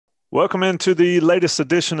Welcome into the latest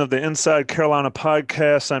edition of the Inside Carolina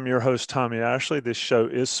podcast. I'm your host, Tommy Ashley. This show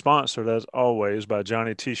is sponsored, as always, by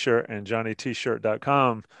Johnny T-Shirt and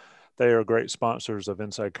JohnnyT-Shirt.com. They are great sponsors of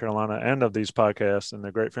Inside Carolina and of these podcasts, and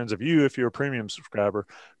they're great friends of you if you're a premium subscriber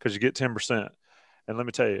because you get 10%. And let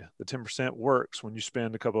me tell you, the 10% works when you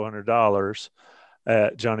spend a couple $100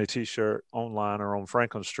 at Johnny T-Shirt online or on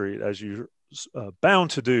Franklin Street, as you're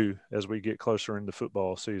bound to do as we get closer into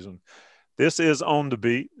football season. This is On the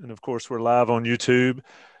Beat, and of course, we're live on YouTube.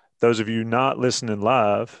 Those of you not listening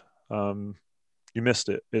live, you missed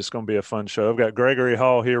it. It's going to be a fun show. I've got Gregory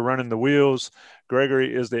Hall here running the wheels.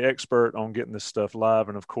 Gregory is the expert on getting this stuff live,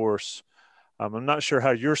 and of course, I'm not sure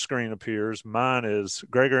how your screen appears. Mine is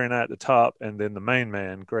Gregory and I at the top, and then the main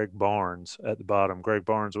man, Greg Barnes, at the bottom. Greg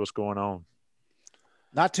Barnes, what's going on?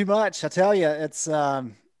 Not too much. I tell you, it's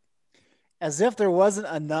as if there wasn't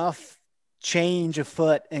enough change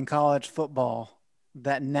afoot in college football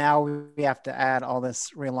that now we have to add all this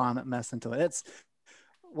realignment mess into it. It's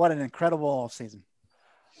what an incredible offseason.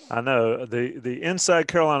 I know the Inside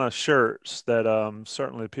Carolina shirts that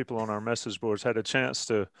certainly people on our message boards had a chance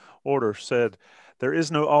to order said there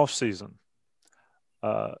is no off season.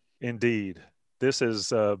 Indeed, this has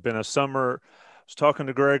been a summer. I was talking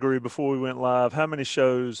to Gregory before we went live. How many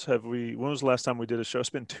shows have we? When was the last time we did a show? It's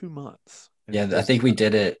been 2 months. Yeah, I think we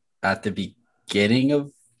did it at the beginning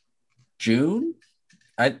of June.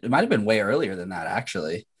 It might have been way earlier than that,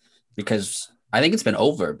 actually, because I think it's been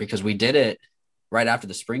over because we did it right after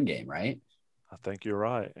the spring game, right? I think you're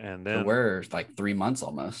right. And So then we're like 3 months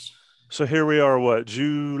almost. So here we are, what,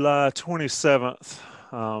 July 27th,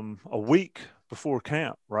 a week before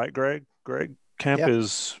camp, right, Greg? Greg, camp Yep.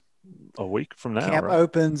 is a week from now, Camp right?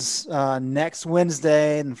 opens next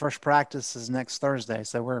Wednesday, and first practice is next Thursday.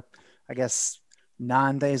 So we're, I guess,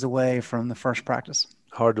 9 days away from the first practice.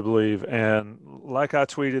 Hard to believe. And like I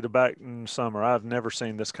tweeted back in summer, I've never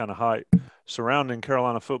seen this kind of hype surrounding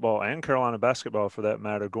Carolina football and Carolina basketball, for that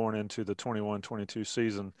matter, going into the 21-22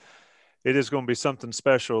 season. It is going to be something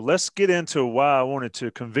special. Let's get into why I wanted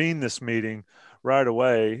to convene this meeting right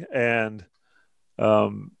away. And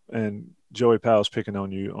Joey Powell's picking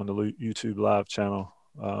on you on the YouTube live channel,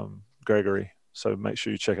 Gregory. So make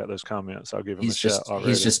sure you check out those comments. I'll give him a shout already.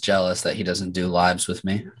 He's just jealous that he doesn't do lives with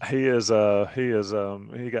me. He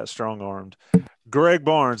got strong armed. Greg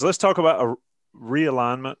Barnes, let's talk about a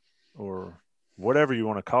realignment, or whatever you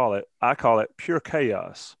want to call it. I call it pure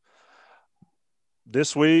chaos.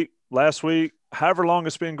 This week, last week, however long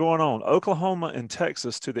it's been going on, Oklahoma and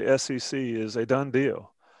Texas to the SEC is a done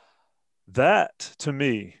deal. That, to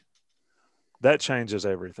me, that changes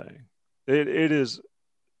everything.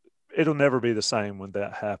 It'll never be the same when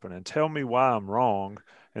that happened. And tell me why I'm wrong,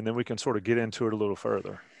 and then we can sort of get into it a little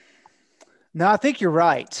further. No, I think you're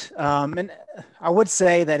right. And I would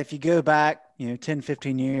say that if you go back, 10,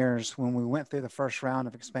 15 years when we went through the first round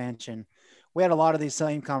of expansion, we had a lot of these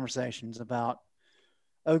same conversations about,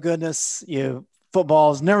 oh goodness,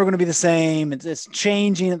 football is never going to be the same. It's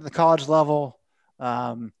changing at the college level.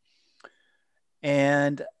 And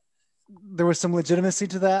there was some legitimacy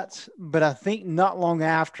to that, but I think not long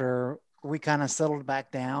after we kind of settled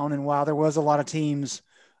back down. And while there was a lot of teams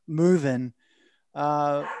moving,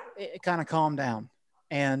 it kind of calmed down.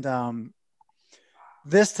 And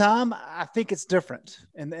this time I think it's different.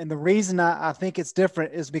 And the reason I think it's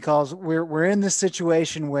different is because we're in this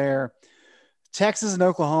situation where Texas and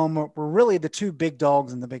Oklahoma were really the two big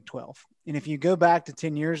dogs in the Big 12. And if you go back to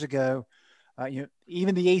 10 years ago,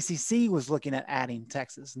 even the ACC was looking at adding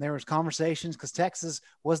Texas, and there was conversations because Texas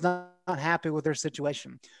was not happy with their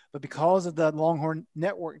situation. But because of the Longhorn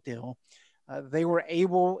Network deal, they were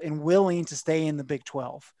able and willing to stay in the Big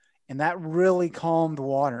 12, and that really calmed the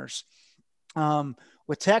waters.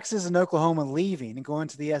 With Texas and Oklahoma leaving and going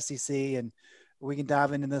to the SEC, and we can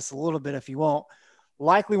dive into this a little bit if you want,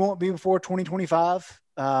 likely won't be before 2025,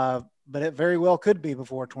 but it very well could be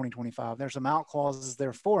before 2025. There's some out clauses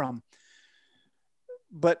there for them.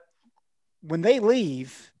 But when they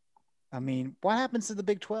leave, I mean, what happens to the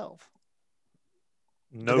Big 12?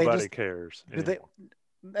 Nobody cares.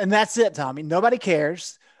 And that's it, Tommy. Nobody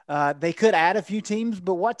cares. They could add a few teams,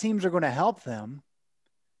 but what teams are going to help them?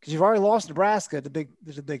 Because you've already lost Nebraska to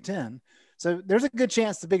the Big 10. So there's a good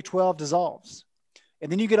chance the Big 12 dissolves.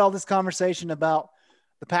 And then you get all this conversation about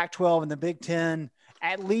the Pac-12 and the Big 10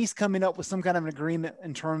 at least coming up with some kind of an agreement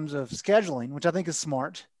in terms of scheduling, which I think is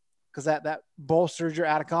smart, because that bolsters your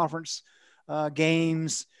out-of-conference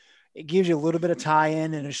games. It gives you a little bit of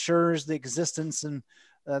tie-in and assures the existence and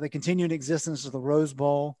the continued existence of the Rose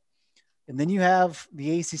Bowl. And then you have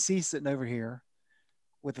the ACC sitting over here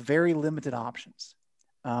with very limited options.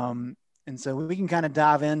 And And so we can kind of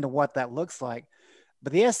dive into what that looks like.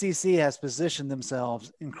 But the SEC has positioned themselves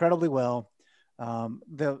incredibly well.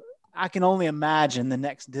 I can only imagine the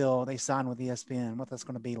next deal they sign with ESPN, what that's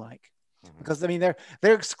going to be like. Because I mean, their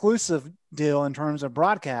exclusive deal in terms of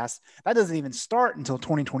broadcast, that doesn't even start until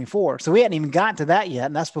 2024. So we hadn't even gotten to that yet.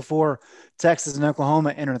 And that's before Texas and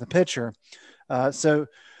Oklahoma enter the picture. So,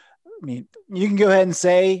 I mean, you can go ahead and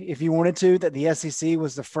say, if you wanted to, that the SEC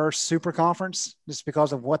was the first super conference just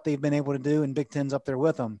because of what they've been able to do, and Big Ten's up there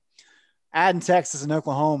with them. Adding Texas and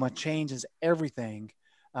Oklahoma changes everything.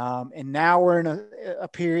 And now we're in a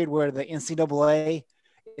period where the NCAA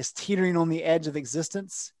is teetering on the edge of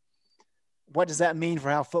existence. What does that mean for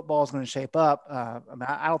how football is going to shape up?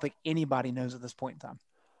 I don't think anybody knows at this point in time.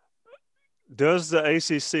 Does the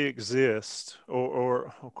ACC exist,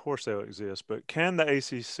 or of course they'll exist, but can the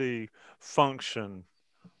ACC function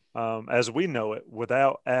as we know it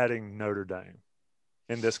without adding Notre Dame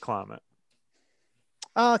in this climate?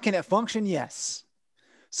 Can it function? Yes.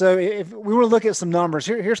 So if we were to look at some numbers,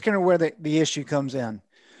 here's kind of where the issue comes in.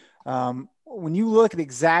 When you look at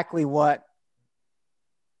exactly what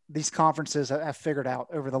these conferences have figured out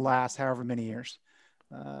over the last however many years.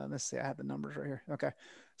 Let's see, I have the numbers right here. Okay.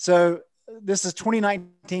 So this is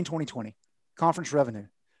 2019, 2020 conference revenue.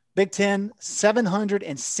 Big Ten,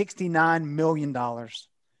 $769 million. SEC,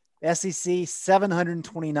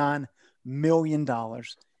 $729 million. I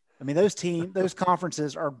mean, those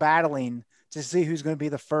conferences are battling to see who's going to be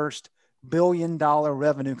the first $1 billion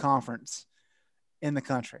revenue conference in the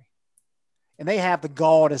country. And they have the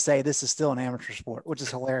gall to say this is still an amateur sport, which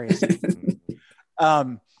is hilarious.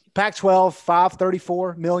 Pac-12,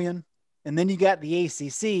 $534 million. And then you got the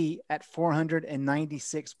ACC at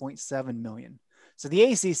 $496.7 million. So the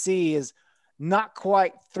ACC is not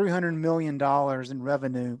quite $300 million in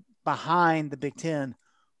revenue behind the Big Ten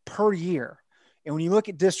per year. And when you look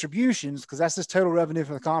at distributions, because that's just total revenue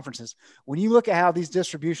for the conferences, when you look at how these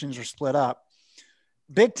distributions are split up,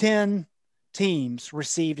 Big Ten teams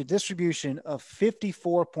received a distribution of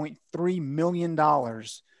 $54.3 million in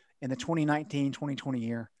the 2019-2020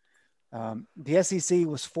 year. The SEC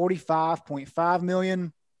was $45.5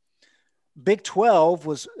 million. Big 12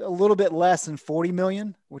 was a little bit less than $40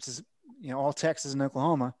 million, which is, all Texas and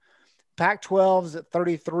Oklahoma. Pac-12 is at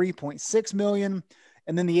 $33.6 million.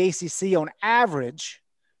 And then the ACC on average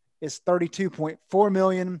is $32.4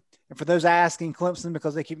 million. And for those asking, Clemson,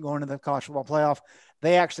 because they keep going to the college football playoff,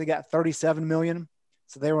 they actually got $37 million.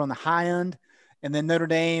 So they were on the high end. And then Notre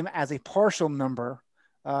Dame, as a partial number,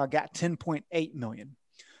 got $10.8 million.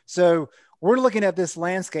 So we're looking at this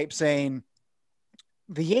landscape saying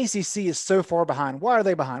the ACC is so far behind. Why are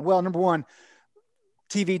they behind? Well, number one,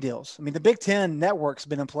 TV deals. I mean, the Big Ten network's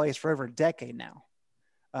been in place for over a decade now.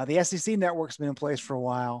 The SEC network's been in place for a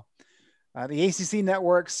while. The ACC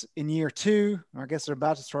networks in year 2, or I guess they're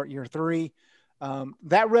about to start year 3.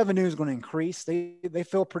 That revenue is going to increase. They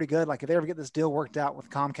feel pretty good. Like if they ever get this deal worked out with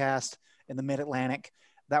Comcast in the Mid-Atlantic,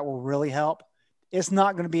 that will really help. It's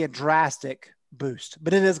not going to be a drastic boost,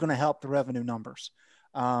 but it is going to help the revenue numbers.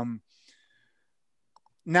 Now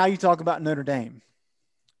you talk about Notre Dame.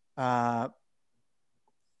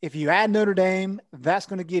 If you add Notre Dame, that's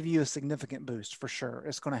going to give you a significant boost for sure.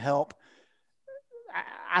 It's going to help.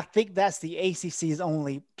 I think that's the ACC's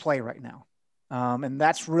only play right now. And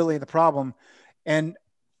that's really the problem. And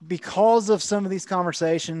because of some of these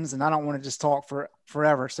conversations, and I don't want to just talk for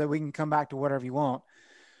forever, so we can come back to whatever you want.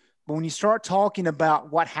 But when you start talking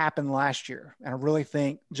about what happened last year, and I really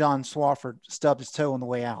think John Swofford stubbed his toe on the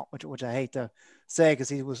way out, which I hate to say because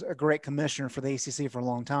he was a great commissioner for the ACC for a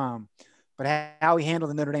long time. But how he handled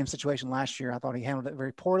the Notre Dame situation last year, I thought he handled it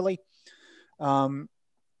very poorly.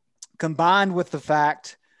 Combined with the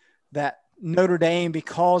fact that Notre Dame,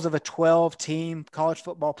 because of a 12-team college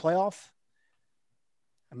football playoff,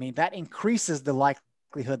 I mean, that increases the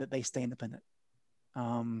likelihood that they stay independent.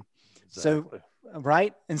 Exactly. So,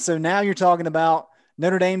 right? And so now you're talking about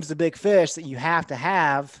Notre Dame's the big fish that you have to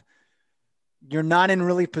have. You're not in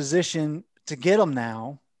really position to get them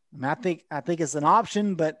now. I mean, I think it's an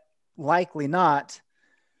option, but likely not.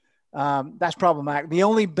 That's problematic. The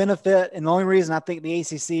only benefit and the only reason I think the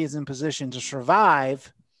ACC is in position to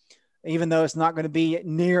survive, even though it's not going to be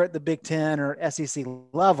near at the Big Ten or SEC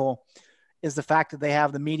level, is the fact that they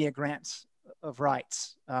have the media grants of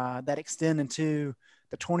rights that extend into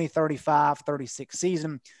the 2035-36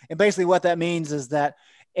 season. And basically what that means is that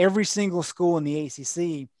every single school in the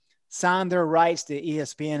ACC signed their rights to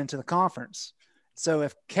ESPN and to the conference. So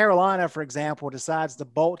if Carolina, for example, decides to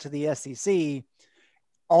bolt to the SEC,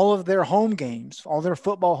 all of their home games, all their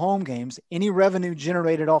football home games, any revenue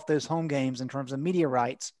generated off those home games in terms of media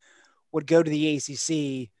rights would go to the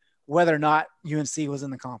ACC whether or not UNC was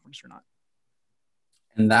in the conference or not.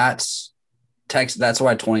 And that's Texas. That's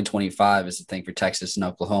why 2025 is the thing for Texas and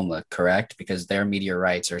Oklahoma, correct? Because their media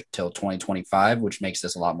rights are till 2025, which makes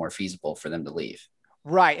this a lot more feasible for them to leave.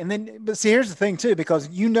 Right. And then, but see, here's the thing too, because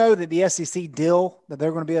you know that the SEC deal that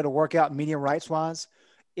they're going to be able to work out media rights wise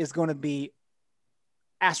is going to be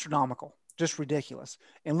astronomical, just ridiculous.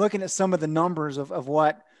 And looking at some of the numbers of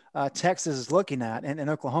what Texas is looking at and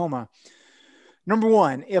Oklahoma, number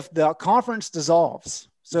one, if the conference dissolves,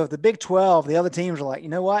 so if the Big 12, the other teams are like, you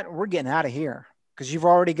know what, we're getting out of here, because you've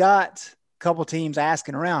already got a couple teams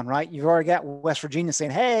asking around, right? You've already got West Virginia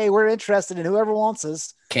saying, hey, we're interested in whoever wants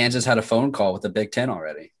us. Kansas had a phone call with the Big 10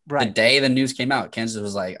 already. Right. The day the news came out, Kansas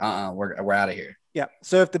was like, we're out of here. Yeah.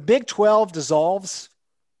 So if the Big 12 dissolves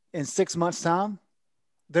in 6 months' time,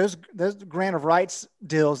 those grant of rights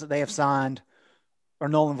deals that they have signed are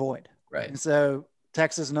null and void. Right. And so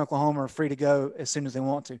Texas and Oklahoma are free to go as soon as they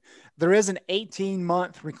want to. There is an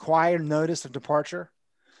 18-month required notice of departure.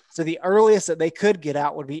 So the earliest that they could get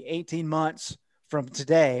out would be 18 months from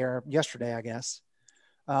today or yesterday, I guess.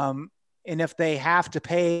 And if they have to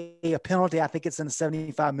pay a penalty, I think it's in the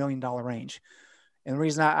 $75 million range. And the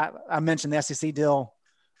reason I mentioned the SEC deal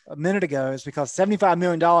a minute ago is because $75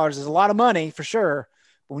 million is a lot of money for sure.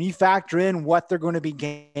 But when you factor in what they're going to be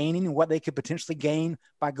gaining and what they could potentially gain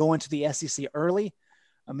by going to the SEC early,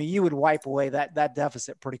 I mean, you would wipe away that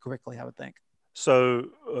deficit pretty quickly, I would think. So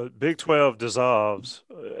Big 12 dissolves.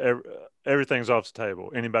 Everything's off the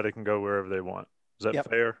table. Anybody can go wherever they want. Is that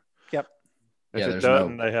fair? Yep. If it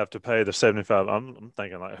doesn't, they have to pay the 75. I'm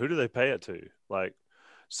thinking, like, who do they pay it to? Like,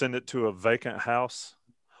 send it to a vacant house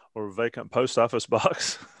or a vacant post office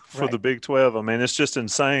box for the Big 12. I mean, it's just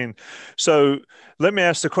insane. So let me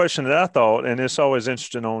ask the question that I thought, and it's always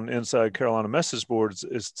interesting on Inside Carolina message boards,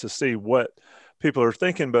 is to see what people are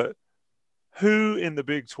thinking. But who in the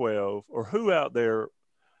Big 12 or who out there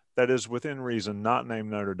that is within reason, not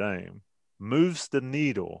named Notre Dame, moves the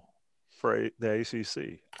needle for the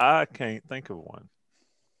ACC? I can't think of one.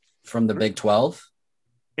 From the Big 12?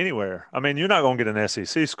 Anywhere. I mean, you're not going to get an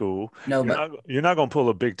SEC school. No, you're not going to pull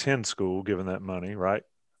a Big 10 school given that money, right?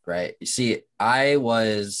 Right. See, when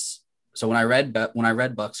I read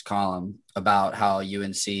Buck's column about how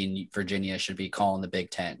UNC and Virginia should be calling the Big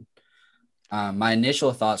 10, my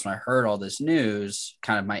initial thoughts when I heard all this news,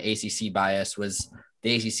 kind of my ACC bias, was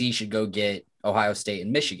the ACC should go get Ohio State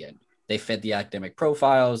and Michigan. They fit the academic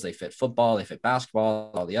profiles, they fit football, they fit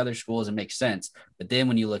basketball, all the other schools. It makes sense. But then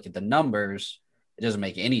when you look at the numbers, it doesn't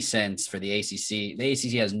make any sense for the ACC. The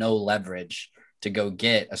ACC has no leverage to go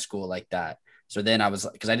get a school like that. So then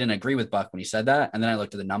because I didn't agree with Buck when he said that. And then I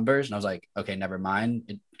looked at the numbers and I was like, okay, never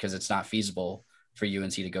mind, because it's not feasible for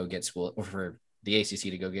UNC to go get school, or for the ACC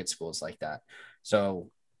to go get schools like that. So,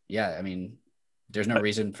 yeah, I mean, there's no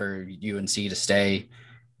reason for UNC to stay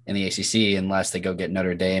in the ACC unless they go get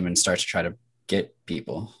Notre Dame and start to try to get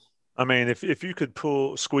people. I mean, if you could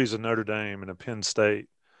squeeze a Notre Dame and a Penn State,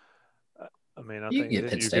 I mean, I think you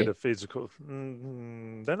get a physical.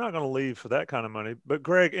 They're not going to leave for that kind of money. But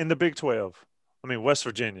Greg, in the Big 12, I mean, West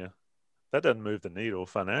Virginia, that doesn't move the needle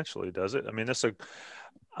financially, does it? I mean,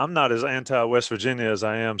 I'm not as anti-West Virginia as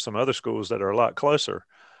I am some other schools that are a lot closer,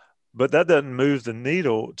 but that doesn't move the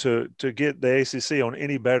needle to get the ACC on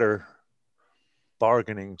any better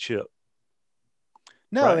bargaining chip.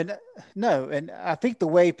 No, right? And I think the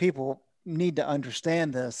way people need to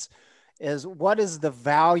understand this is, what is the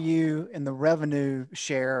value and the revenue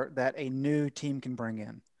share that a new team can bring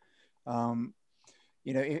in?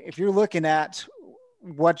 If you're looking at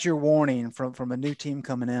what you're wanting from a new team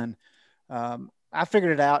coming in, I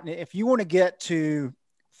figured it out. If you want to get to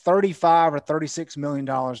 $35 or $36 million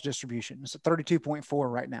distribution, it's at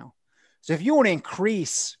 32.4 right now. So if you want to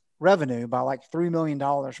increase revenue by like $3 million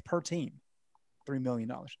per team, $3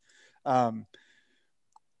 million,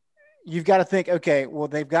 you've got to think, okay, well,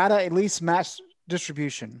 they've got to at least match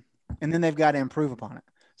distribution, and then they've got to improve upon it.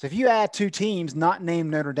 So if you add two teams not named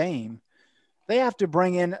Notre Dame, they have to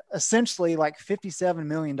bring in essentially like $57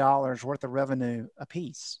 million worth of revenue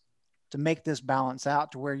apiece to make this balance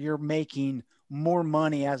out to where you're making more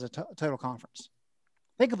money as a total conference.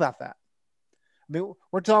 Think about that. I mean,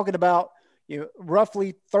 we're talking about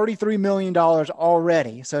roughly $33 million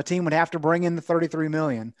already. So a team would have to bring in the $33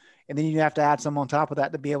 million, and then you have to add some on top of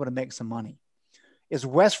that to be able to make some money. Is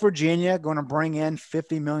West Virginia going to bring in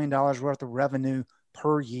 $50 million worth of revenue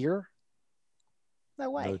per year?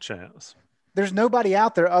 No way. No chance. There's nobody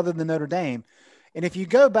out there other than Notre Dame. And if you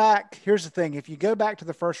go back, here's the thing. If you go back to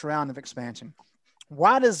the first round of expansion,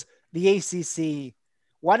 why does the ACC,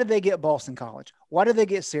 why did they get Boston College? Why did they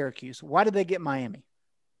get Syracuse? Why did they get Miami?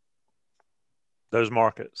 Those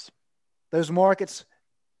markets. Those markets,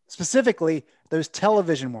 specifically those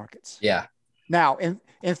television markets. Yeah. Now, in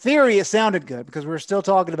theory, it sounded good because we were still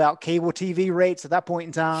talking about cable TV rates at that point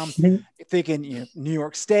in time. You're thinking, New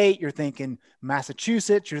York State, you're thinking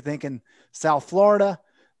Massachusetts, you're thinking South Florida,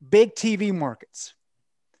 big TV markets.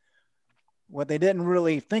 What they didn't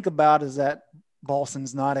really think about is that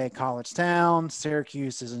Boston's not a college town.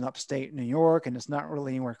 Syracuse is in upstate New York, and it's not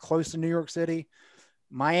really anywhere close to New York City.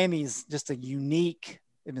 Miami is just a unique,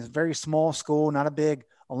 it is a very small school, not a big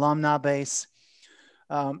alumni base.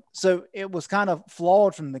 So it was kind of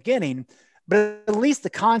flawed from the beginning, but at least the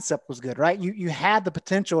concept was good, right? You had the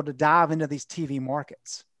potential to dive into these TV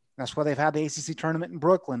markets. That's why they've had the ACC tournament in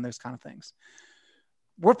Brooklyn, those kind of things.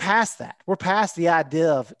 We're past that. We're past the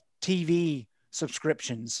idea of TV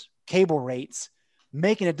subscriptions, cable rates,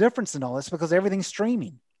 making a difference in all this because everything's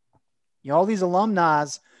streaming. All these alumni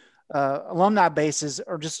bases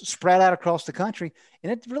are just spread out across the country,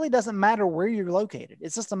 and it really doesn't matter where you're located.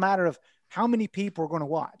 It's just a matter of how many people are going to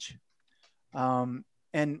watch. And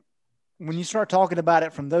when you start talking about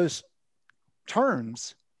it from those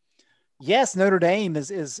terms, yes, Notre Dame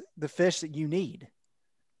is the fish that you need.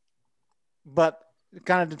 But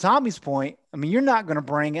kind of to Tommy's point, you're not going to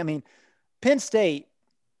bring, Penn State,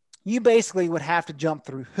 you basically would have to jump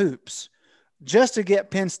through hoops just to get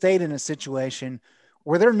Penn State in a situation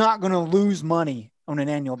where they're not going to lose money on an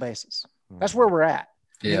annual basis. That's where we're at.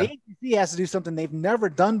 Yeah. The ACC has to do something they've never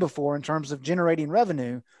done before in terms of generating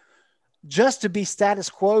revenue just to be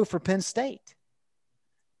status quo for Penn State.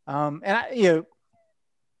 Jim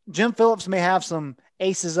Phillips may have some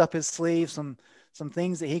aces up his sleeve, some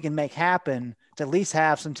things that he can make happen to at least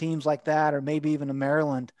have some teams like that, or maybe even a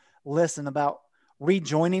Maryland listen about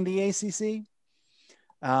rejoining the ACC.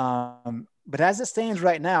 But as it stands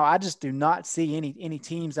right now, I just do not see any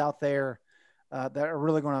teams out there that are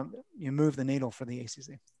really going to move the needle for the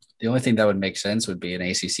ACC. The only thing that would make sense would be an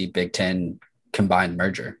ACC Big Ten combined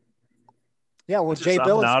merger. Yeah, well, Jay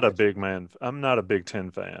Bill. I'm not a Big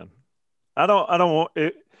Ten fan. I don't want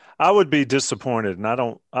it. I would be disappointed,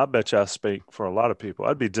 and I bet you I speak for a lot of people.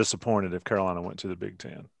 I'd be disappointed if Carolina went to the Big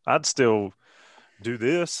Ten. I'd still do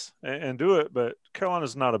this and do it, but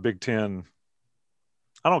Carolina's not a Big Ten.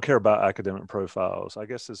 I don't care about academic profiles. I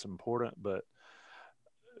guess it's important, but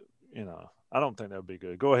I don't think that would be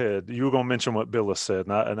good. Go ahead. You were going to mention what Billis said,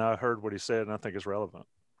 and I heard what he said, and I think it's relevant.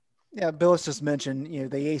 Yeah, Billis just mentioned,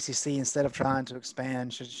 the ACC, instead of trying to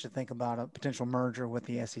expand, should think about a potential merger with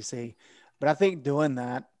the SEC. But I think doing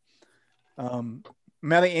that, I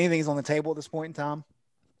think anything's on the table at this point in time.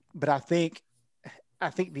 But I think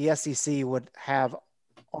the SEC would have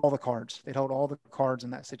all the cards. They'd hold all the cards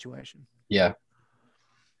in that situation. Yeah.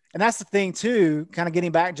 And that's the thing, too, kind of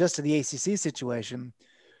getting back just to the ACC situation.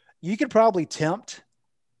 You could probably tempt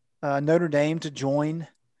Notre Dame to join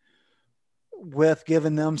with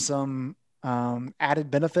giving them some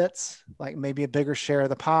added benefits, like maybe a bigger share of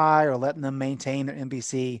the pie or letting them maintain their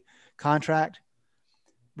NBC contract.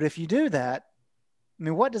 But if you do that,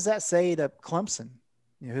 what does that say to Clemson,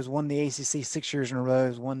 who's won the ACC 6 years in a row,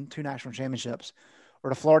 who's won 2 national championships, or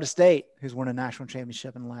to Florida State, who's won a national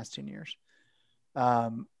championship in the last 10 years?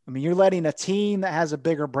 You're letting a team that has a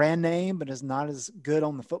bigger brand name but is not as good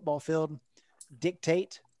on the football field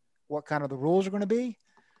dictate what kind of the rules are going to be.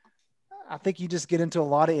 I think you just get into a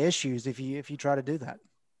lot of issues if you try to do that.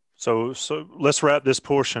 So let's wrap this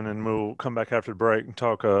portion, and we'll come back after the break and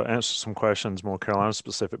talk, answer some questions more Carolina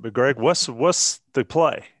specific. But Greg, what's the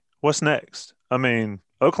play? What's next?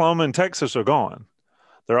 Oklahoma and Texas are gone;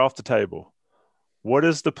 they're off the table. What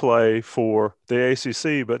is the play for the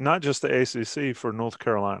ACC, but not just the ACC, for North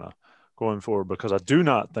Carolina going forward? Because I do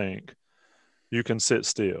not think you can sit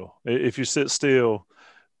still. If you sit still,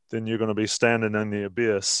 then you're going to be standing in the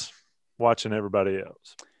abyss watching everybody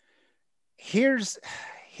else. Here's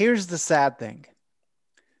the sad thing.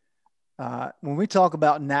 When we talk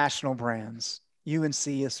about national brands, UNC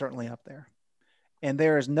is certainly up there. And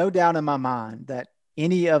there is no doubt in my mind that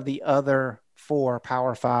any of the other 4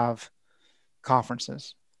 Power 5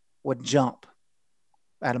 conferences would jump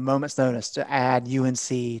at a moment's notice to add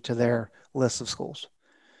UNC to their list of schools.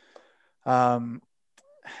 I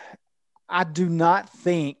do not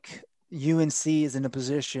think UNC is in a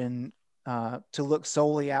position to look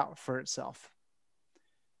solely out for itself.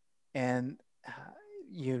 And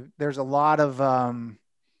there's a lot of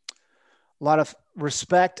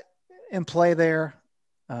respect in play there.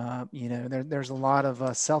 There's a lot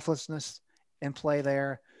of selflessness in play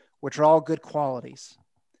there, which are all good qualities.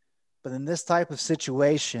 But in this type of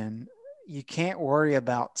situation, you can't worry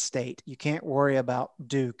about State. You can't worry about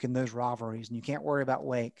Duke and those rivalries, and you can't worry about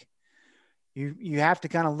Wake. You have to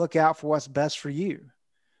kind of look out for what's best for you.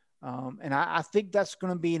 And I think that's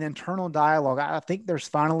going to be an internal dialogue. I think there's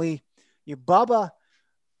finally Bubba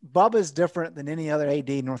is different than any other AD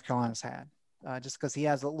North Carolina's had, just because he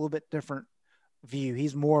has a little bit different view.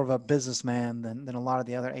 He's more of a businessman than a lot of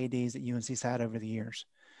the other ADs that UNC's had over the years.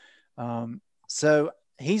 So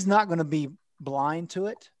he's not going to be blind to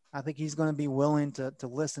it. I think he's going to be willing to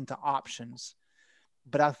listen to options.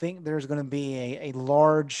 But I think there's going to be a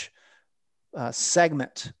large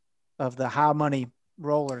segment of the high money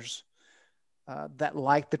rollers that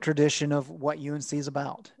like the tradition of what UNC is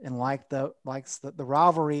about and likes the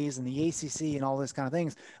rivalries and the ACC and all this kind of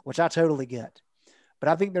things, which I totally get. But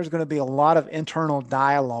I think there's going to be a lot of internal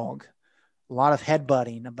dialogue, a lot of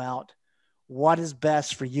headbutting about what is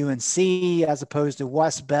best for UNC as opposed to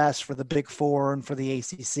what's best for the Big Four and for the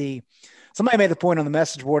ACC. Somebody made the point on the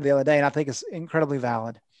message board the other day, and I think it's incredibly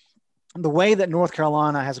valid. The way that North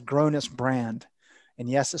Carolina has grown its brand, and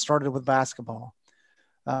yes, it started with basketball,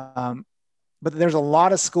 but there's a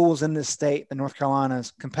lot of schools in this state that North Carolina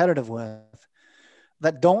is competitive with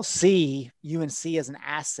that don't see UNC as an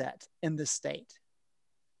asset in this state.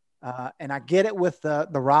 And I get it with the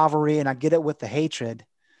rivalry, and I get it with the hatred.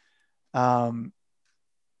 But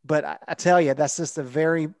I tell you, that's just a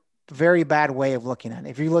very, very bad way of looking at it.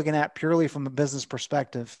 If you're looking at purely from a business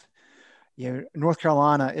perspective, North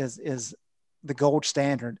Carolina is the gold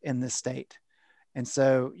standard in this state. And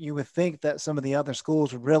so you would think that some of the other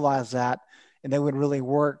schools would realize that, and they would really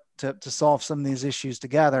work to solve some of these issues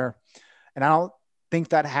together. And I don't think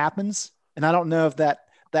that happens. And I don't know if that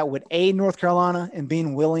would aid North Carolina in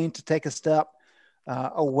being willing to take a step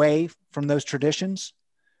away from those traditions.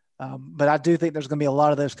 But I do think there's going to be a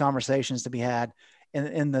lot of those conversations to be had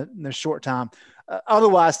in the short time.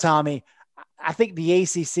 Otherwise, Tommy, I think the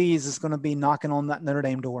ACC is going to be knocking on that Notre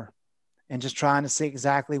Dame door and just trying to see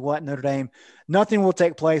exactly what Notre Dame. Nothing will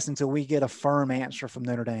take place until we get a firm answer from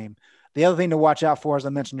Notre Dame. The other thing to watch out for, as I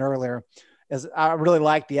mentioned earlier, is I really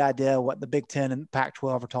like the idea of what the Big Ten and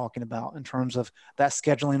Pac-12 are talking about in terms of that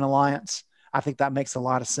scheduling alliance. I think that makes a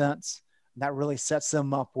lot of sense. That really sets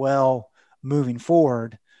them up well moving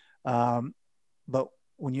forward. But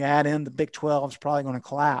when you add in the Big 12 is probably going to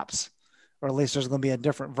collapse, or at least there's going to be a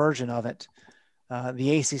different version of it.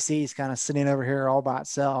 The ACC is kind of sitting over here all by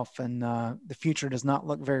itself, and the future does not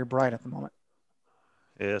look very bright at the moment.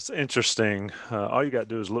 Yeah, it's interesting. All you got to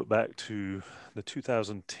do is look back to the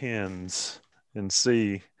 2010s and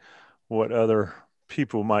see what other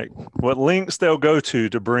people what links they'll go to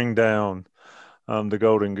bring down the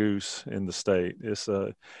Golden Goose in the state.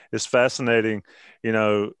 It's fascinating.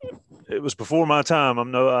 It was before my time. I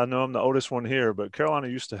know I'm the oldest one here, but Carolina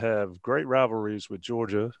used to have great rivalries with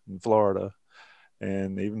Georgia and Florida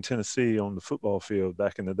and even Tennessee on the football field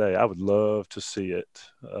back in the day. I would love to see it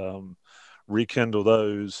rekindle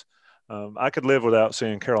those. I could live without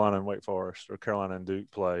seeing Carolina and Wake Forest or Carolina and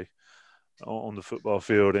Duke play on the football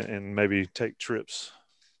field and maybe take trips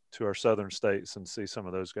to our southern states and see some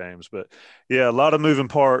of those games. But yeah, a lot of moving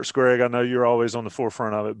parts, Greg. I know you're always on the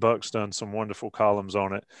forefront of it. Buck's done some wonderful columns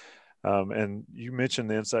on it. And you mentioned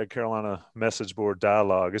the Inside Carolina message board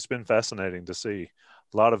dialogue. It's been fascinating to see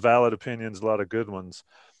a lot of valid opinions, a lot of good ones.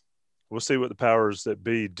 We'll see what the powers that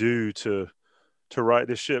be do to right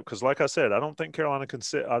this ship. Because like I said, I don't think Carolina can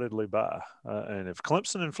sit idly by. And if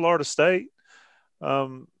Clemson and Florida State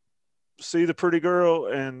see the pretty girl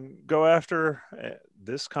and go after,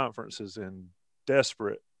 this conference is in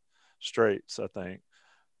desperate straits, I think.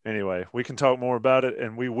 Anyway, we can talk more about it,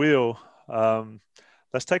 and we will.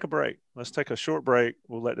 Let's take a break. Let's take a short break.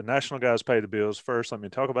 We'll let the national guys pay the bills. First, let me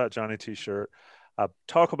talk about Johnny T-Shirt. I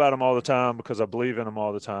talk about them all the time because I believe in them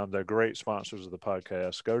all the time. They're great sponsors of the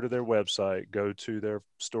podcast. Go to their website, go to their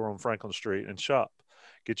store on Franklin Street and shop.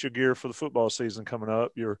 Get your gear for the football season coming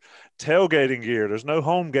up, your tailgating gear. There's no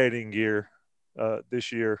home gating gear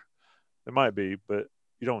this year. There might be, but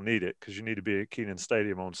you don't need it because you need to be at Kenan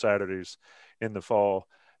Stadium on Saturdays in the fall.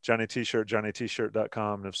 Johnny T-Shirt,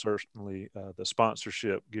 JohnnyT-Shirt.com, and certainly the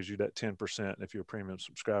sponsorship gives you that 10% if you're a premium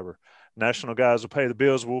subscriber. National guys will pay the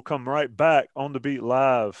bills. We'll come right back on the beat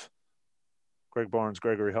live. Greg Barnes,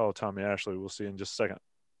 Gregory Hall, Tommy Ashley. We'll see you in just a second.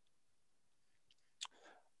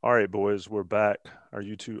 All right, boys, we're back. Our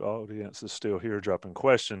YouTube audience is still here dropping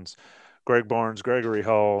questions. Greg Barnes, Gregory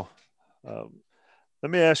Hall. Let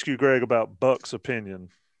me ask you, Greg, about Buck's opinion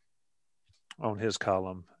on his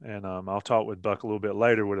column. And I'll talk with Buck a little bit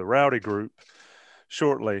later with a Rowdy group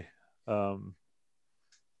shortly. I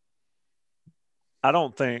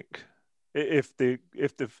don't think if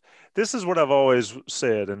this is what I've always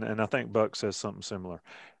said, and I think Buck says something similar.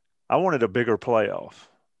 I wanted a bigger playoff,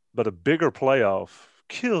 but a bigger playoff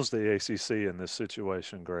kills the ACC in this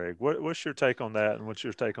situation, Greg. What's your take on that, and what's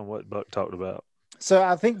your take on what Buck talked about? So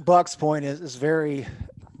I think Buck's point is very.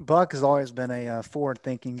 Buck has always been a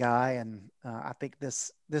forward-thinking guy, and I think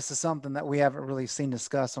this is something that we haven't really seen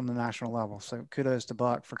discussed on the national level. So kudos to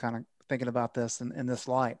Buck for kind of thinking about this in this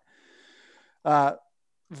light.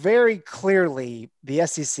 Very clearly, the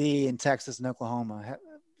SEC in Texas and Oklahoma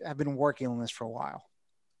have been working on this for a while.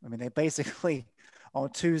 I mean, they basically on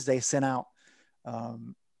Tuesday sent out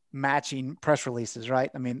matching press releases, right?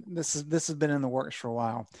 I mean, this has been in the works for a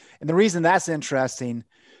while. And the reason that's interesting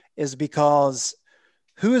is because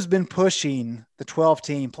who has been pushing the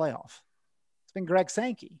 12-team playoff? It's been Greg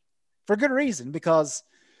Sankey for good reason, because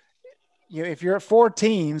if you're at 4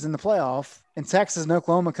 teams in the playoff and Texas and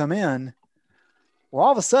Oklahoma come in, well,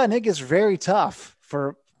 all of a sudden it gets very tough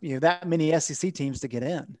for that many SEC teams to get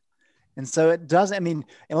in. And so it doesn't, I mean,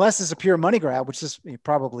 unless it's a pure money grab, which it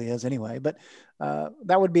probably is anyway, but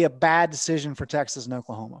that would be a bad decision for Texas and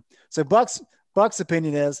Oklahoma. So Buck's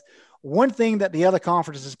opinion is one thing that the other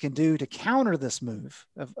conferences can do to counter this move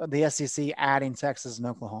of the SEC adding Texas and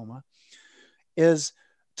Oklahoma is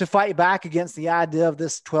to fight back against the idea of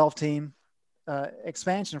this 12-team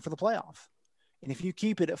expansion for the playoff. And if you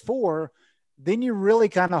keep it at 4, then you're really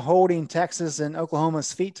kind of holding Texas and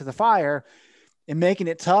Oklahoma's feet to the fire and making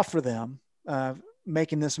it tough for them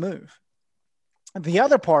making this move. And the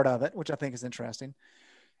other part of it, which I think is interesting,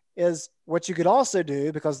 is what you could also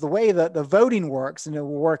do, because the way that the voting works, and it will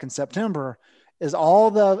work in September, is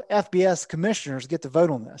all the FBS commissioners get to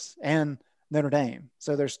vote on this, and Notre Dame.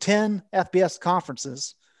 So there's 10 FBS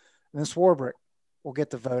conferences, and then Swarbrick will get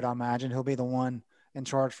the vote, I imagine. He'll be the one in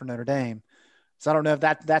charge for Notre Dame. So I don't know if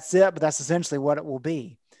that's it, but that's essentially what it will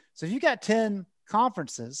be. So if you got 10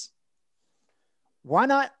 conferences, why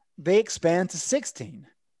not they expand to 16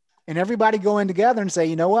 and everybody go in together and say,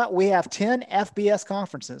 you know what? We have 10 FBS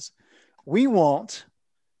conferences. We want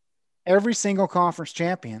every single conference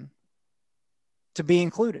champion to be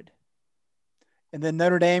included. And then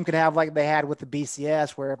Notre Dame could have like they had with the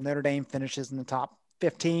BCS, where if Notre Dame finishes in the top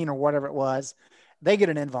 15 or whatever it was, they get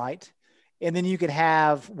an invite. And then you could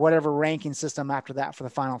have whatever ranking system after that for the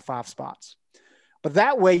final 5 spots. But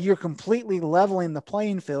that way you're completely leveling the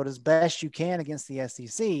playing field as best you can against the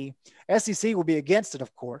SEC. SEC will be against it,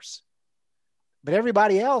 of course. But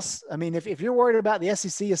everybody else, I mean, if you're worried about the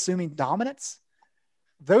SEC assuming dominance,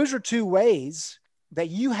 those are 2 ways that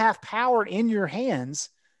you have power in your hands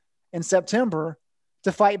in September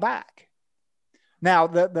to fight back. Now,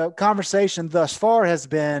 the conversation thus far has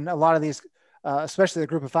been a lot of these, especially the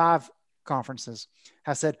group of 5 conferences,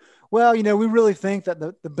 have said, well, we really think that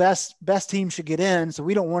the best team should get in. So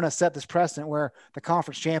we don't want to set this precedent where the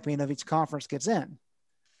conference champion of each conference gets in.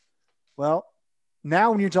 Well,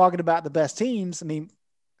 now when you're talking about the best teams, I mean,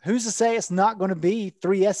 who's to say it's not going to be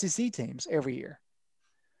 3 SEC teams every year?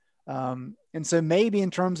 And so maybe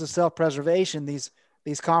in terms of self-preservation,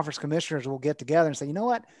 these conference commissioners will get together and say, you know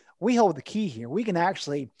what, we hold the key here. We can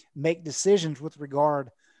actually make decisions with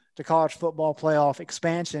regard to college football playoff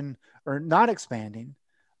expansion or not expanding.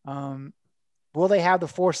 Will they have the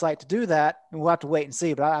foresight to do that? And we'll have to wait and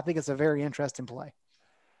see, but I think it's a very interesting play.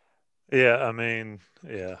 Yeah. I mean,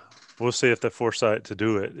 yeah, we'll see if the foresight to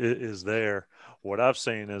do it is there. What I've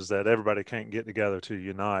seen is that everybody can't get together to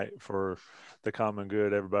unite for the common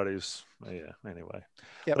good. Everybody's, anyway.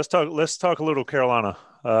 Yep. Let's talk a little Carolina.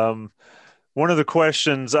 One of the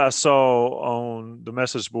questions I saw on the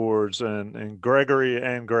message boards, and Gregory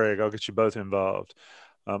and Greg, I'll get you both involved.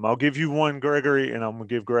 I'll give you one, Gregory, and I'm going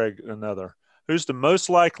to give Greg another. Who's the most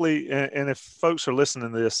likely, and if folks are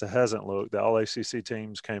listening to this that hasn't looked, the all ACC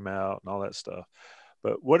teams came out and all that stuff,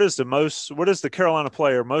 but what is the Carolina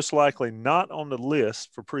player most likely not on the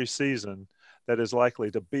list for preseason that is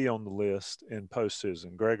likely to be on the list in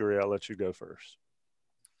postseason? Gregory, I'll let you go first.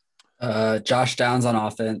 Josh Downs on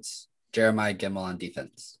offense, Jeremiah Gemmel on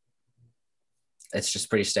defense. It's just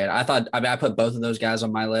pretty standard. I put both of those guys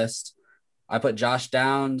on my list. I put Josh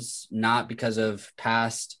Downs not because of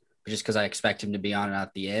past, but just because I expect him to be on it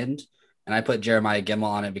at the end. And I put Jeremiah Gemmel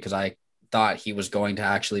on it because I thought he was going to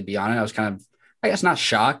actually be on it. I was kind of, I guess, not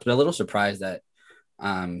shocked, but a little surprised that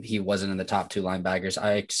he wasn't in the top 2 linebackers.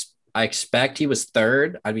 I expect he was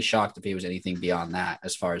 3rd. I'd be shocked if he was anything beyond that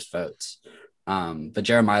as far as votes. But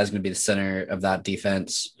Jeremiah is going to be the center of that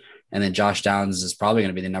defense. And then Josh Downs is probably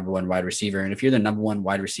going to be the number 1 wide receiver. And if you're the number 1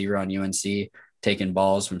 wide receiver on UNC taking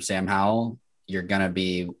balls from Sam Howell, you're going to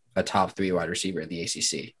be a top 3 wide receiver in the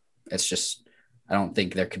ACC. It's just, I don't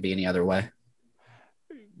think there could be any other way.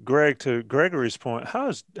 Greg, to Gregory's point, how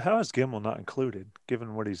is Gemmel not included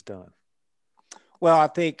given what he's done? Well, I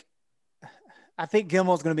think I think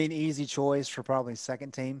Gilmore's going to be an easy choice for probably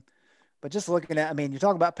second team. But just looking at, I mean, you're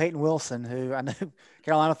talking about Peyton Wilson, who I know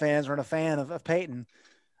Carolina fans aren't a fan of Peyton.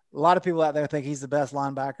 A lot of people out there think he's the best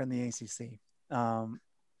linebacker in the ACC. He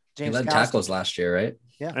James led Skowski, tackles last year, right?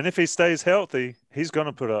 Yeah. And if he stays healthy, he's going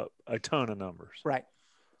to put up a ton of numbers. Right.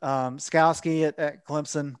 Skowski at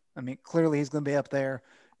Clemson. I mean, clearly he's going to be up there.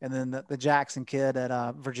 And then the Jackson kid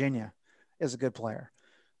at Virginia is a good player.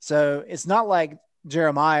 So it's not like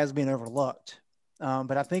Jeremiah is being overlooked.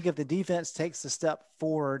 But I think if the defense takes the step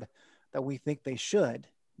forward that we think they should,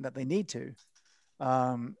 that they need to,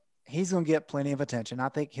 he's going to get plenty of attention. I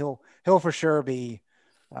think he'll for sure be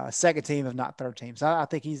second team, if not third team. So I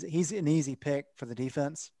think he's an easy pick for the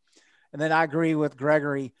defense. And then I agree with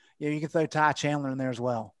Gregory. You can throw Ty Chandler in there as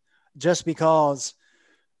well, just because,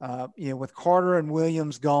 with Carter and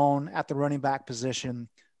Williams gone at the running back position,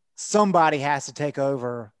 somebody has to take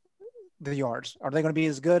over the yards. Are they going to be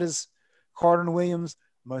as good as Carter and Williams?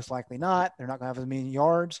 Most likely not. They're not going to have as many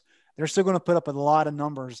yards. They're still going to put up a lot of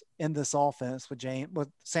numbers in this offense with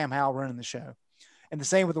Sam Howell running the show. And the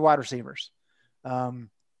same with the wide receivers.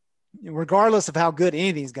 Regardless of how good any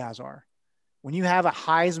of these guys are, when you have a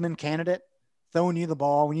Heisman candidate throwing you the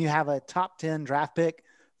ball, when you have a top 10 draft pick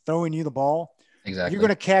throwing you the ball, exactly, you're going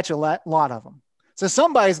to catch a lot of them. So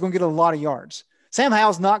somebody's going to get a lot of yards. Sam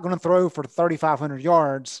Howell's not going to throw for 3,500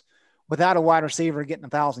 yards without a wide receiver getting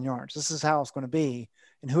 1,000 yards. This is how it's going to be.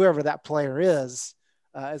 And whoever that player is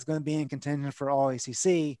going to be in contention for all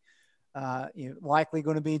ACC. Likely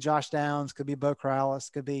going to be Josh Downs, could be Bo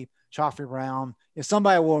Corrales, could be Chaffee Brown.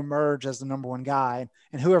 Somebody will emerge as the number one guy,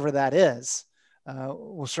 and whoever that is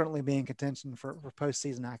will certainly be in contention for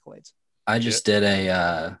postseason accolades. I just did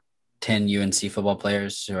a 10 UNC football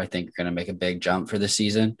players who I think are going to make a big jump for this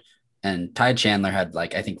season. And Ty Chandler had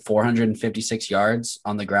 456 yards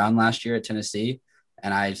on the ground last year at Tennessee.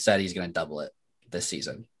 And I said he's going to double it this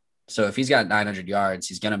season. So if he's got 900 yards,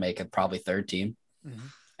 he's going to make it probably third team. Mm-hmm.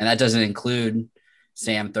 And that doesn't include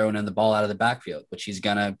Sam throwing in the ball out of the backfield, which he's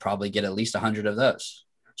going to probably get at least 100 of those.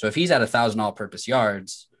 So if he's at 1,000 all-purpose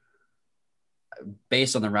yards,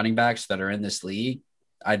 based on the running backs that are in this league,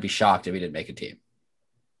 I'd be shocked if he didn't make a team.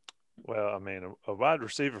 Well, I mean, a wide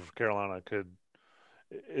receiver for Carolina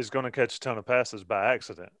is going to catch a ton of passes by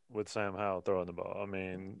accident with Sam Howell throwing the ball. I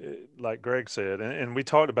mean, like Greg said, and we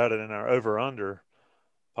talked about it in our over-under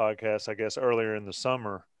podcast, I guess, earlier in the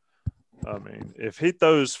summer. I mean, if he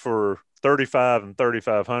throws for 35 and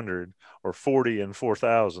 3,500 or 40 and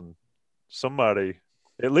 4,000, somebody,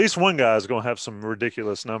 at least one guy is going to have some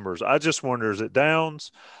ridiculous numbers. I just wonder, is it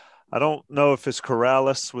Downs? I don't know if it's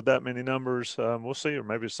Corrales with that many numbers. We'll see, or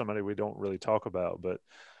maybe it's somebody we don't really talk about. But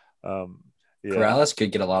yeah. Corrales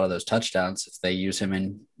could get a lot of those touchdowns if they use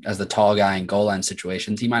him as the tall guy in goal line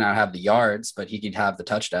situations. He might not have the yards, but he could have the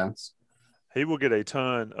touchdowns. He will get a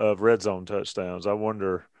ton of red zone touchdowns. I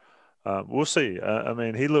wonder. We'll see. I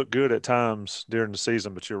mean, he looked good at times during the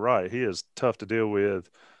season, but you're right. He is tough to deal with,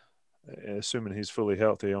 assuming he's fully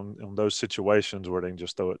healthy on those situations where they can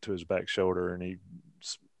just throw it to his back shoulder and he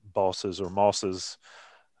bosses or mosses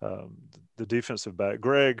the defensive back.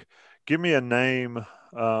 Greg, give me a name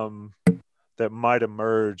that might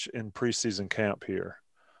emerge in preseason camp here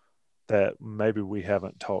that maybe we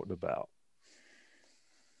haven't talked about.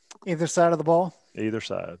 Either side of the ball? Either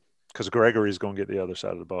side. Because Gregory's going to get the other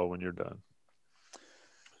side of the ball when you're done.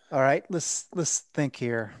 All right, let's think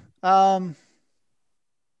here. I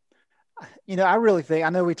really think, I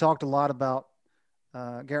know we talked a lot about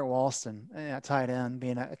Garrett Walston at tight end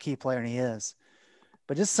being a key player, and he is.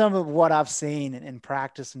 But just some of what I've seen in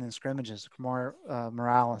practice and in scrimmages, Kamar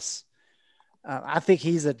Morales, I think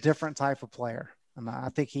he's a different type of player. I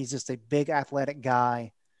think he's just a big athletic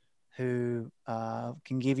guy who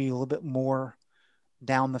can give you a little bit more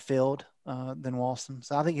down the field than Walston.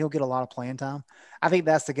 So I think he'll get a lot of playing time. I think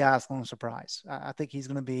that's the guy that's going to surprise. I think he's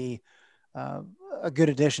going to be a good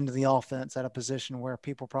addition to the offense at a position where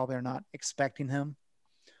people probably are not expecting him.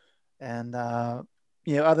 And, other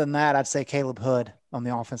than that, I'd say Caleb Hood on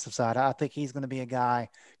the offensive side. I think he's going to be a guy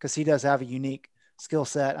because he does have a unique skill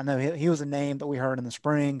set. I know he was a name that we heard in the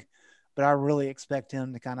spring, but I really expect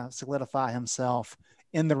him to kind of solidify himself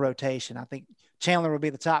in the rotation. I think Chandler will be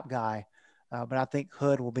the top guy. But I think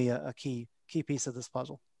Hood will be a key piece of this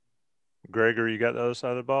puzzle. Gregory, you got the other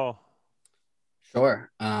side of the ball?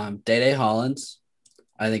 Sure. Day Hollins,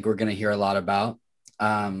 I think we're going to hear a lot about.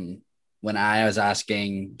 When I was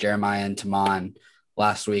asking Jeremiah and Taman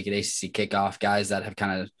last week at ACC Kickoff, guys that have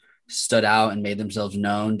kind of stood out and made themselves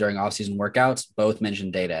known during off-season workouts, both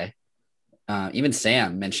mentioned Day. Even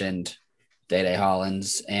Sam mentioned Day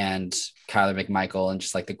Hollins and Kyler McMichael and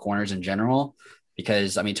just the corners in general.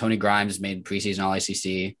 because I mean Tony Grimes made preseason All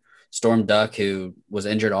ACC. Storm Duck, who was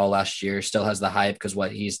injured all last year, still has the hype because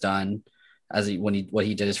what he's done what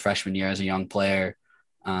he did his freshman year as a young player.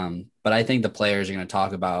 But I think the players are going to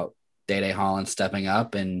talk about Day Holland stepping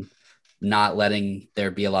up and not letting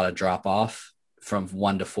there be a lot of drop off from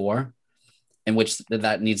 1 to 4, in which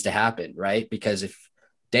that needs to happen, right? Because if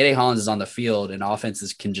Day Hollins is on the field and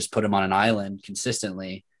offenses can just put him on an island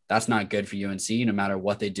consistently, that's not good for UNC, no matter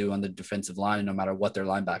what they do on the defensive line, and no matter what their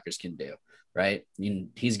linebackers can do, right? I mean,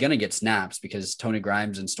 he's going to get snaps because Tony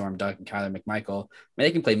Grimes and Storm Duck and Kyler McMichael, I mean,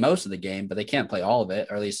 they can play most of the game, but they can't play all of it,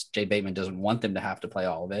 or at least Jay Bateman doesn't want them to have to play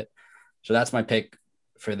all of it. So that's my pick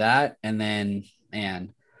for that. And then,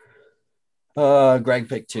 Greg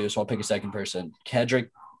picked 2, so I'll pick a second person. Kedrick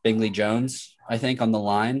Bingley Jones, I think, on the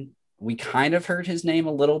line. We kind of heard his name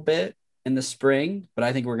a little bit in the spring, but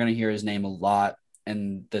I think we're going to hear his name a lot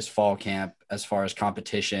in this fall camp as far as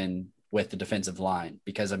competition with the defensive line,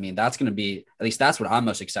 because I mean, that's going to be, at least that's what I'm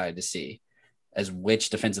most excited to see, as which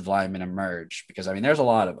defensive linemen emerge, because I mean, there's a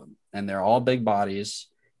lot of them and they're all big bodies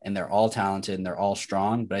and they're all talented and they're all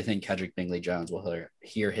strong, but I think Kedrick Bingley Jones will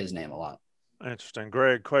hear his name a lot. Interesting.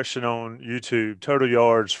 Greg, question on YouTube, total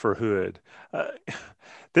yards for Hood.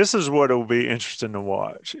 This is what will be interesting to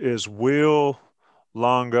watch is will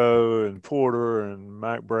Longo and Porter and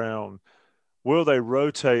Mack Brown, will they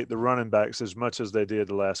rotate the running backs as much as they did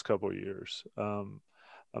the last couple of years?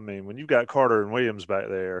 I mean, when you've got Carter and Williams back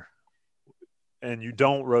there and you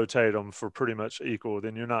don't rotate them for pretty much equal,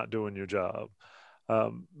 then you're not doing your job.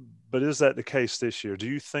 But is that the case this year? Do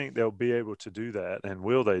you think they'll be able to do that? And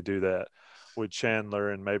will they do that with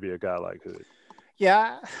Chandler and maybe a guy like Hood?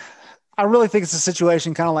 Yeah, I really think it's a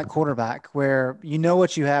situation kind of like quarterback where you know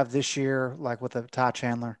what you have this year, like with a Ty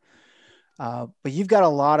Chandler. But you've got a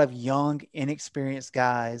lot of young, inexperienced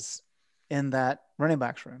guys in that running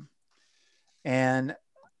backs room. And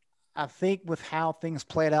I think with how things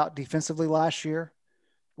played out defensively last year,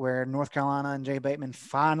 where North Carolina and Jay Bateman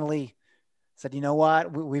finally said, you know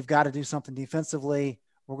what, we've got to do something defensively.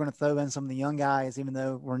 We're going to throw in some of the young guys, even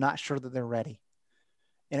though we're not sure that they're ready.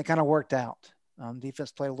 And it kind of worked out.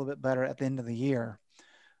 Defense played a little bit better at the end of the year.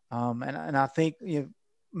 And I think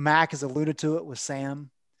Mac has alluded to it with Sam,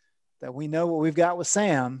 that we know what we've got with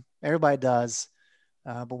Sam. Everybody does.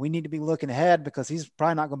 But we need to be looking ahead because he's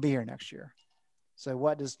probably not going to be here next year. So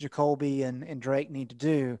what does Jacoby and Drake need to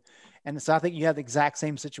do? And so I think you have the exact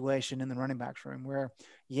same situation in the running backs room where,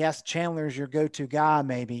 yes, Chandler's your go-to guy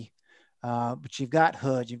maybe, but you've got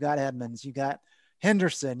Hood, you've got Edmonds, you've got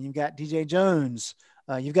Henderson, you've got DJ Jones,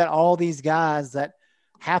 you've got all these guys that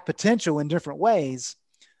have potential in different ways.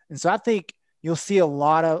 And so I think you'll see a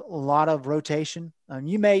lot of rotation.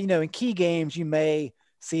 You may, in key games, you may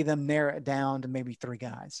see them narrow it down to maybe 3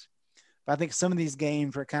 guys. But I think some of these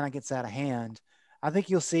games where it kind of gets out of hand, I think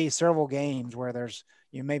you'll see several games where there's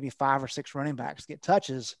maybe 5 or 6 running backs get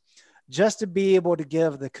touches just to be able to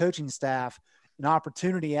give the coaching staff an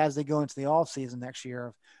opportunity as they go into the offseason next year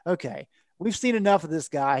of, okay, we've seen enough of this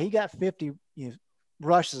guy. He got 50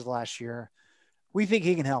 rushes last year. We think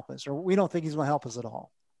he can help us, or we don't think he's going to help us at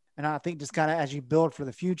all. And I think just kind of as you build for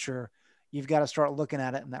the future, you've got to start looking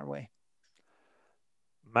at it in that way.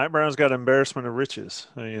 Mack Brown's got embarrassment of riches,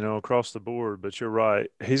 across the board, but you're right.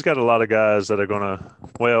 He's got a lot of guys that are going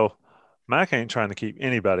to, Mack ain't trying to keep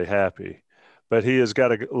anybody happy, but he has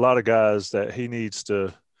got a lot of guys that he needs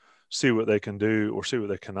to see what they can do or see what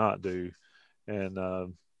they cannot do. And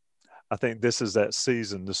I think this is that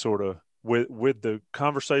season to sort of, with the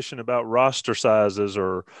conversation about roster sizes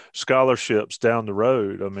or scholarships down the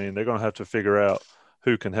road, I mean, they're going to have to figure out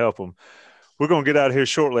who can help them. We're going to get out of here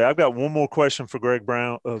shortly. I've got one more question for Greg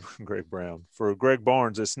Barnes.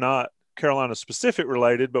 It's not Carolina specific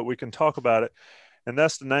related, but we can talk about it. And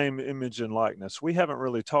that's the name, image, and likeness. We haven't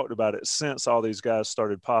really talked about it since all these guys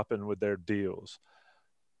started popping with their deals.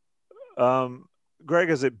 Greg,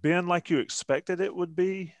 has it been like you expected it would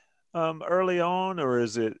be early on, or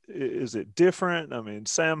is it different? I mean,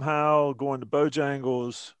 Sam Howell going to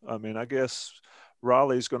Bojangles. I mean, I guess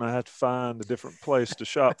Raleigh's going to have to find a different place to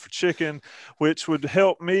shop for chicken, which would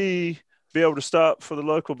help me be able to stop for the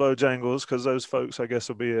local Bojangles because those folks, I guess,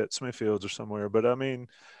 will be at Smithfields or somewhere. But, I mean,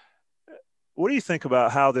 what do you think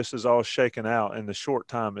about how this is all shaken out in the short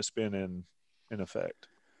time it's been in effect?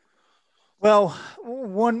 Well,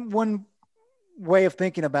 one way of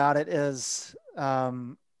thinking about it is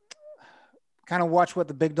kind of watch what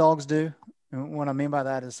the big dogs do. And what I mean by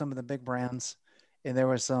that is some of the big brands. And there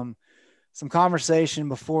was some conversation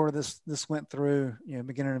before this went through,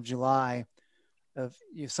 beginning of July, of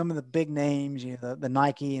some of the big names, the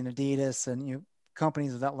Nike and Adidas and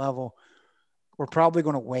companies of that level were probably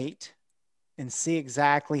going to wait and see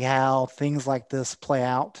exactly how things like this play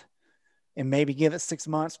out, and maybe give it 6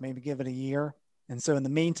 months, maybe give it a year. And so in the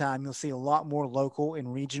meantime, you'll see a lot more local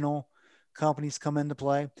and regional companies come into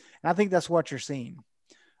play. And I think that's what you're seeing.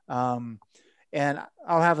 And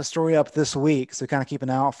I'll have a story up this week, so kind of keep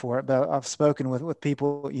an eye out for it. But I've spoken with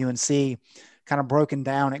people at UNC, kind of broken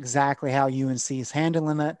down exactly how UNC is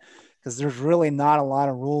handling it, because there's really not a lot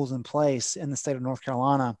of rules in place in the state of North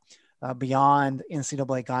Carolina beyond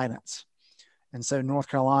NCAA guidance. And so North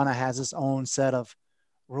Carolina has its own set of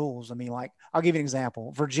rules. I mean, like, I'll give you an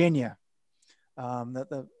example. Virginia,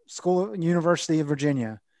 the school, University of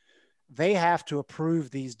Virginia, they have to approve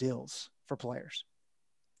these deals for players.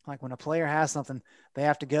 Like when a player has something, they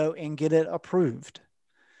have to go and get it approved.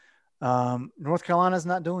 North Carolina is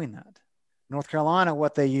not doing that. North Carolina,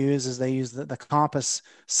 what they use is they use the Compass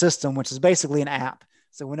system, which is basically an app.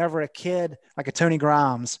 So whenever a kid like a Tony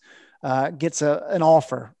Grimes gets an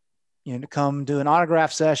offer, to come do an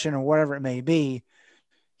autograph session or whatever it may be,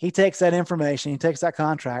 he takes that information, he takes that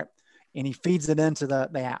contract, and he feeds it into the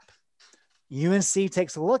app. UNC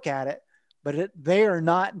takes a look at it, but they are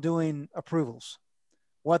not doing approvals.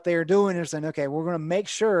 What they are doing is saying, okay, we're going to make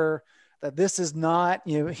sure that this is not,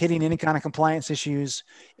 hitting any kind of compliance issues.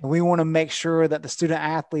 And we want to make sure that the student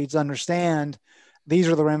athletes understand these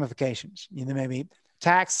are the ramifications. There may be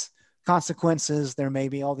tax consequences. There may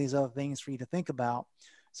be all these other things for you to think about.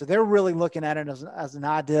 So they're really looking at it as an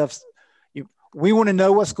idea of, we want to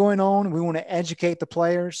know what's going on. We want to educate the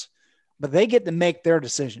players, but they get to make their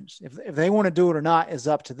decisions. If they want to do it or not is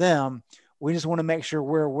up to them. We just want to make sure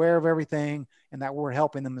we're aware of everything and that we're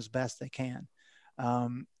helping them as best they can.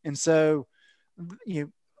 And so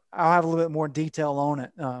I'll have a little bit more detail on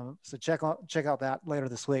it. So check out that later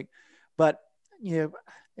this week. But,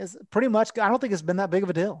 it's pretty much, I don't think it's been that big of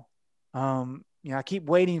a deal. I keep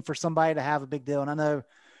waiting for somebody to have a big deal. And I know,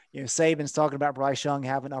 Saban's talking about Bryce Young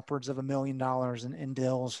having upwards of $1 million in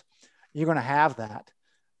deals. You're going to have that.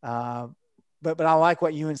 But I like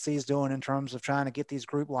what UNC is doing in terms of trying to get these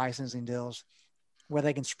group licensing deals where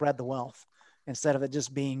they can spread the wealth instead of it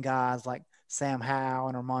just being guys like Sam Howell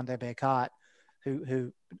and Armando Bacot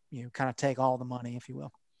who kind of take all the money, if you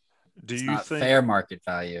will. It's not fair market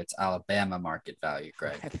value. It's Alabama market value,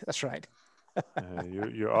 Greg. That's right.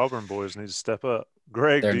 Your Auburn boys need to step up.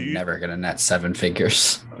 Greg, they're never going to net 7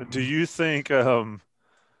 figures. Do you think that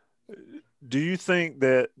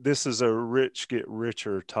this is a rich get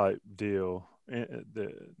richer type deal?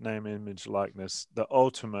 The name, image, likeness, the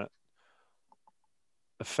ultimate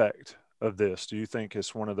effect of this. Do you think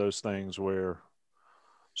it's one of those things where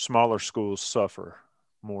smaller schools suffer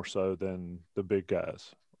more so than the big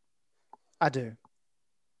guys? I do.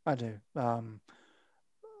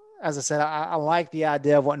 As I said, I like the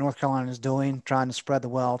idea of what North Carolina is doing, trying to spread the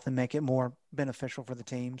wealth and make it more beneficial for the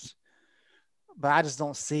teams. But I just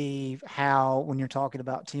don't see how, when you're talking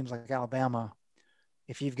about teams like Alabama,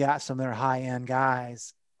 if you've got some of their high-end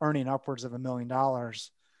guys earning upwards of $1 million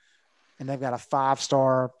and they've got a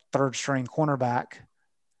 5-star third-string cornerback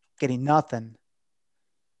getting nothing,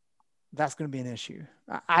 that's going to be an issue.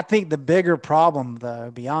 I think the bigger problem,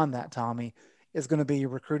 though, beyond that, Tommy, is going to be your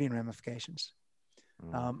recruiting ramifications.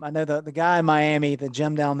 I know the guy in Miami, the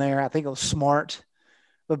gym down there, I think it was Smart.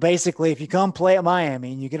 But basically, if you come play at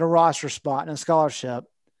Miami and you get a roster spot and a scholarship,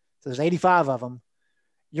 so there's 85 of them,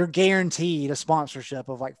 you're guaranteed a sponsorship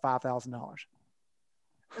of like $5,000.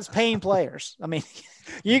 It's paying players. I mean,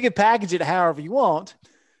 you can package it however you want,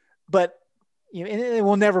 but it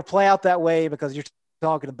will never play out that way because you're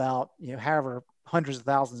talking about, however hundreds of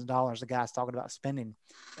thousands of dollars the guy's talking about spending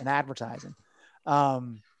in advertising.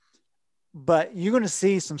 But you're going to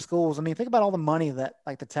see some schools. I mean, think about all the money that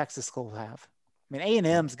like the Texas schools have. I mean,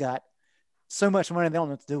 A&M's got so much money, they don't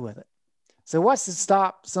know what to do with it. So what's to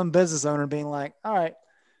stop some business owner being like, all right,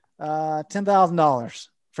 $10,000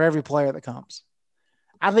 for every player that comes?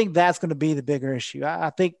 I think that's going to be the bigger issue. I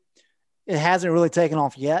think it hasn't really taken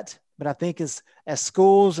off yet, but I think as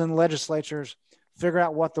schools and legislatures figure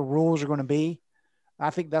out what the rules are going to be, I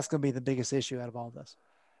think that's going to be the biggest issue out of all this.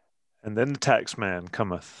 And then the tax man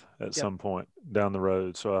cometh at some point down the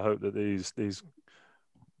road. So I hope that these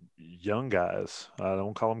young guys, I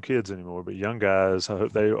don't call them kids anymore, but young guys, I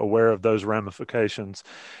hope they're aware of those ramifications.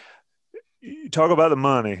 You talk about the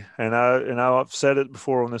money, and I've said it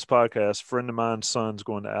before on this podcast. A friend of mine's son's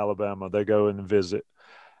going to Alabama. They go and visit,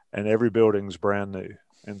 and every building's brand new.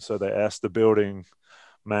 And so they asked the building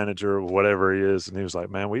manager or whatever he is, and he was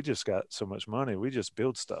like, man, we just got so much money, we just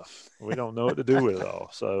build stuff, we don't know what to do with it all.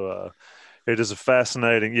 So it is a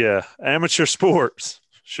fascinating amateur sports,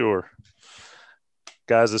 sure,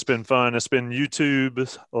 Guys, it's been fun. It's been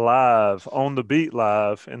YouTube Live, On the Beat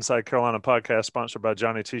Live, Inside Carolina podcast, sponsored by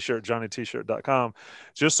Johnny T-Shirt, JohnnyT-Shirt.com.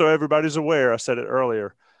 Just so everybody's aware, I said it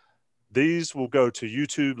earlier, these will go to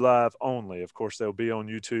YouTube Live only. Of course, they'll be on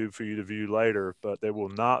YouTube for you to view later, but they will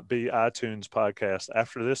not be iTunes podcasts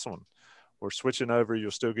after this one. We're switching over.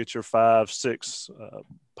 You'll still get your 5, 6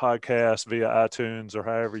 podcasts via iTunes or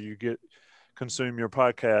however you consume your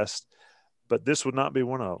podcast. But this would not be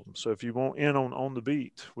one of them. So if you want in on the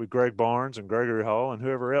beat with Greg Barnes and Gregory Hall and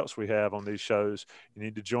whoever else we have on these shows, you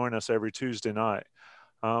need to join us every Tuesday night.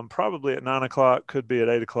 Probably at 9 o'clock, could be at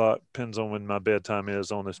 8 o'clock, depends on when my bedtime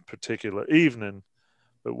is on this particular evening.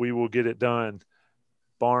 But we will get it done.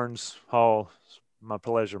 Barnes, Hall, my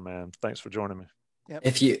pleasure, man. Thanks for joining me.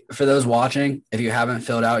 Yep. For those watching, if you haven't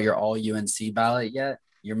filled out your all UNC ballot yet,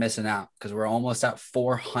 you're missing out because we're almost at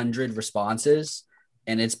 400 responses.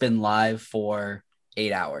 And it's been live for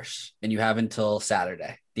 8 hours, and you have until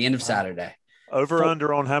Saturday, the end of Saturday.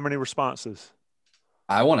 Under on how many responses?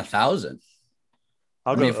 I want 1,000.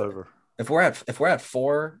 I'll go over. If we're at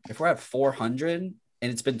 400 and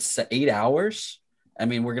it's been 8 hours, I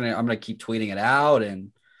mean, I'm gonna keep tweeting it out,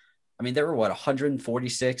 and I mean, there were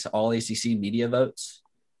 146 all ACC media votes,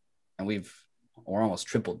 and we're almost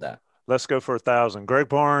tripled that. Let's go for 1,000. Greg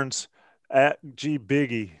Barnes at G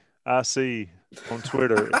Biggie IC on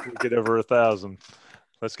Twitter. If we get over 1,000,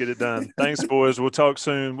 let's get it done. Thanks, boys. We'll talk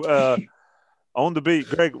soon. On the beat,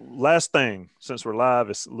 Greg, last thing, since we're live,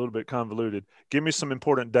 it's a little bit convoluted. Give me some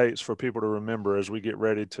important dates for people to remember as we get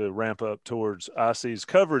ready to ramp up towards IC's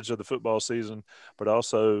coverage of the football season, but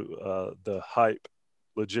also the hype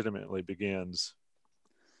legitimately begins.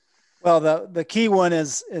 Well, the key one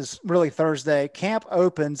is really Thursday. Camp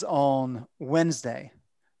opens on Wednesday,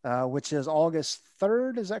 which is August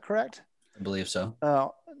 3rd. Is that correct? I believe so.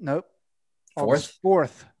 Nope. 4th? August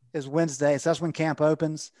 4th is Wednesday. So that's when camp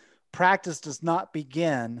opens. Practice does not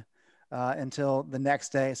begin until the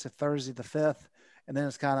next day. So Thursday the 5th. And then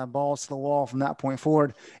it's kind of balls to the wall from that point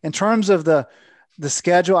forward. In terms of the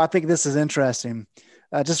schedule, I think this is interesting.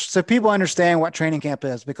 Just so people understand what training camp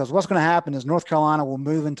is, because what's going to happen is North Carolina will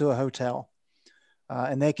move into a hotel.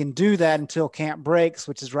 And they can do that until camp breaks,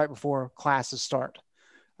 which is right before classes start.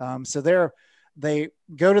 So they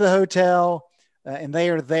go to the hotel and they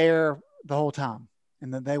are there the whole time.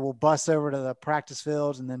 And then they will bus over to the practice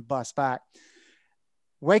fields and then bus back.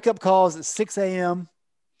 Wake up calls at 6 a.m.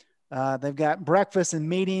 They've got breakfast and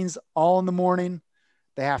meetings all in the morning.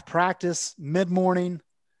 They have practice mid-morning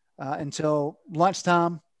until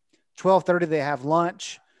lunchtime. 12:30, they have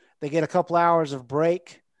lunch. They get a couple hours of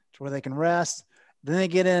break to where they can rest. Then they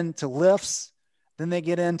get into lifts. Then they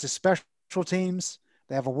get into special teams.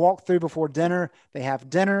 They have a walkthrough before dinner. They have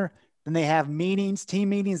dinner. Then they have meetings, team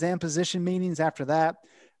meetings and position meetings after that.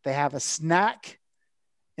 They have a snack.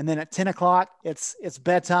 And then at 10 o'clock, it's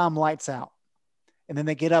bedtime, lights out. And then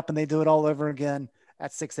they get up and they do it all over again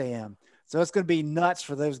at 6 a.m. So it's going to be nuts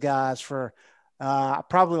for those guys for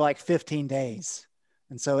probably like 15 days.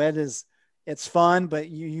 And so it's fun, but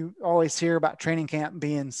you always hear about training camp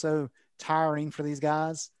being so tiring for these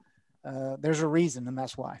guys. There's a reason, and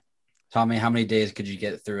that's why. Tommy, how many days could you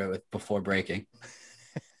get through it before breaking?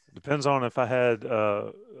 Depends on if I had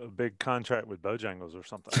a big contract with Bojangles or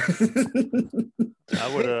something.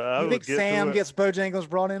 I would think get Sam gets Bojangles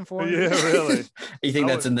brought in for him? Yeah, really. You think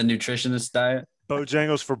that's in the nutritionist diet?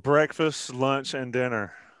 Bojangles for breakfast, lunch, and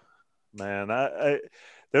dinner. Man, I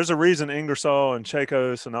there's a reason Ingersoll and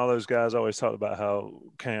Chacos and all those guys always talk about how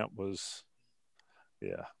camp was,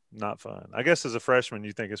 not fun. I guess as a freshman,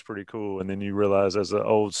 you think it's pretty cool. And then you realize as an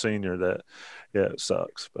old senior that, it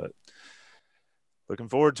sucks. But looking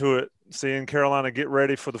forward to it, seeing Carolina get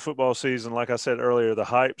ready for the football season. Like I said earlier, the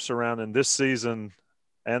hype surrounding this season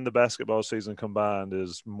and the basketball season combined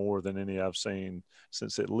is more than any I've seen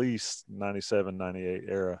since at least 97, 98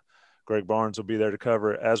 era. Greg Barnes will be there to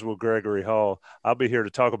cover it, as will Gregory Hall. I'll be here to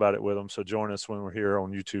talk about it with them, so join us when we're here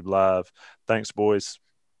on YouTube Live. Thanks, boys.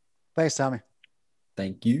 Thanks, Tommy.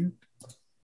 Thank you.